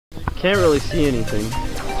Can't really see anything.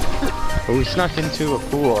 But we snuck into a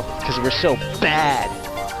pool because we're so bad.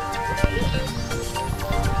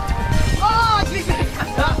 Oh,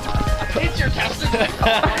 it's your testicle.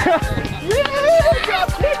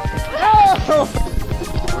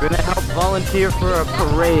 We're gonna help volunteer for a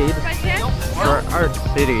parade for Art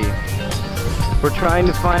City. We're trying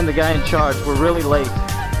to find the guy in charge. We're really late.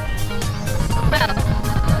 Well,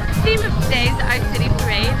 the theme of today's Art City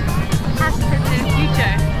Parade, past, present, and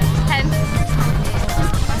future. Hence,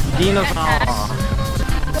 dinosaur.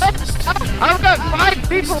 I've got 5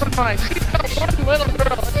 people in mine. She's got 1 little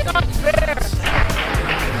girl. It's not fair.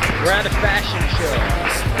 We're at a fashion show.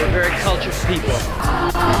 We're very cultured people.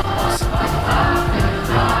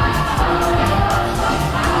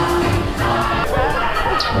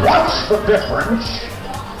 What's the difference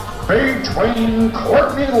between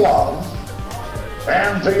Courtney Love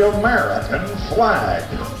and the American flag?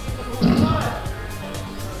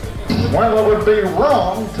 Well, it would be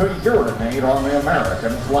wrong to urinate on the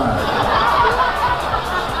American flag.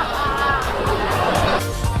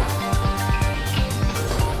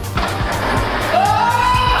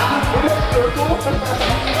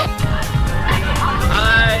 I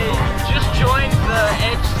just joined the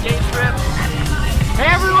Edge skate trip. Hey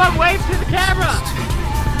everyone, wave to the camera!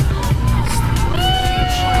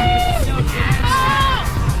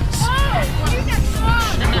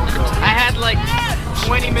 I had like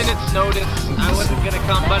 20 minutes notice. I wasn't gonna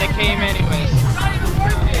come, but I came anyways.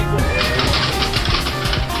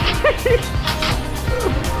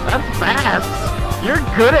 That's fast. You're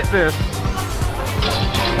good at this.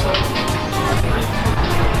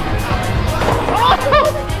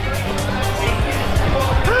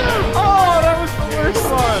 Oh, that was the worst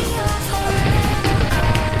one.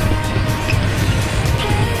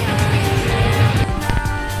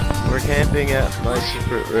 We're camping at my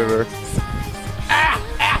secret river.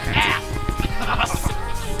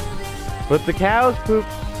 But the cows poop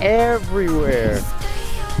everywhere.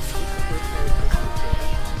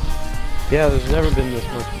 Yeah, there's never been this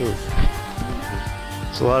much poop.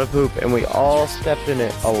 It's a lot of poop, and we all stepped in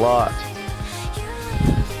it a lot.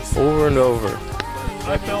 Over and over.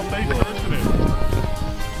 I fell face first in it.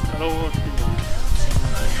 I don't want to.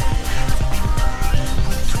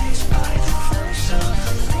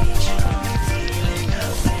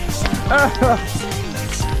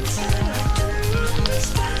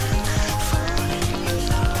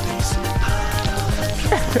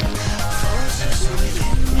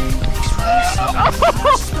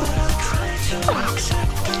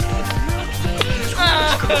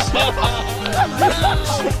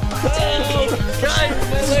 Guys,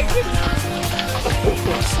 my legs.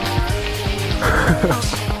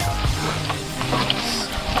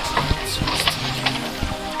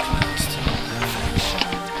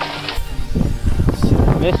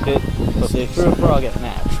 Missed it, but they threw a frog at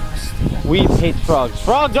Matt. We hate frogs.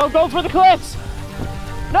 Frog, don't go for the cliff!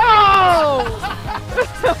 No!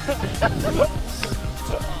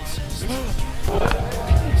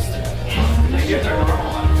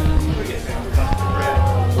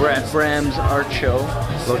 We're at Bram's art show,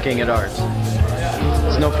 looking at art.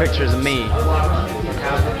 There's no pictures of me.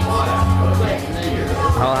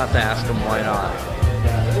 I'll have to ask him why not.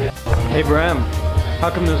 Hey Bram, how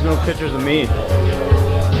come there's no pictures of me?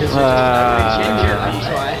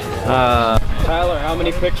 Tyler, how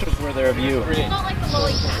many pictures were there of you?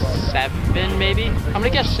 7 maybe? I'm gonna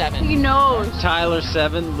guess 7. he knows. Tyler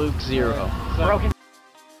 7, Luke 0. Broken.